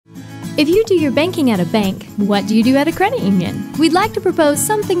If you do your banking at a bank, what do you do at a credit union? We'd like to propose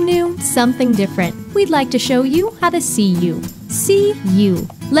something new, something different. We'd like to show you how to see you. See you.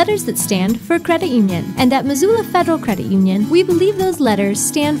 Letters that stand for credit union. And at Missoula Federal Credit Union, we believe those letters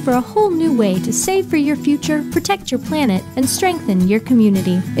stand for a whole new way to save for your future, protect your planet, and strengthen your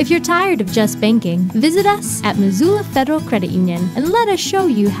community. If you're tired of just banking, visit us at Missoula Federal Credit Union and let us show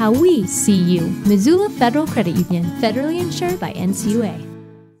you how we see you. Missoula Federal Credit Union, federally insured by NCUA.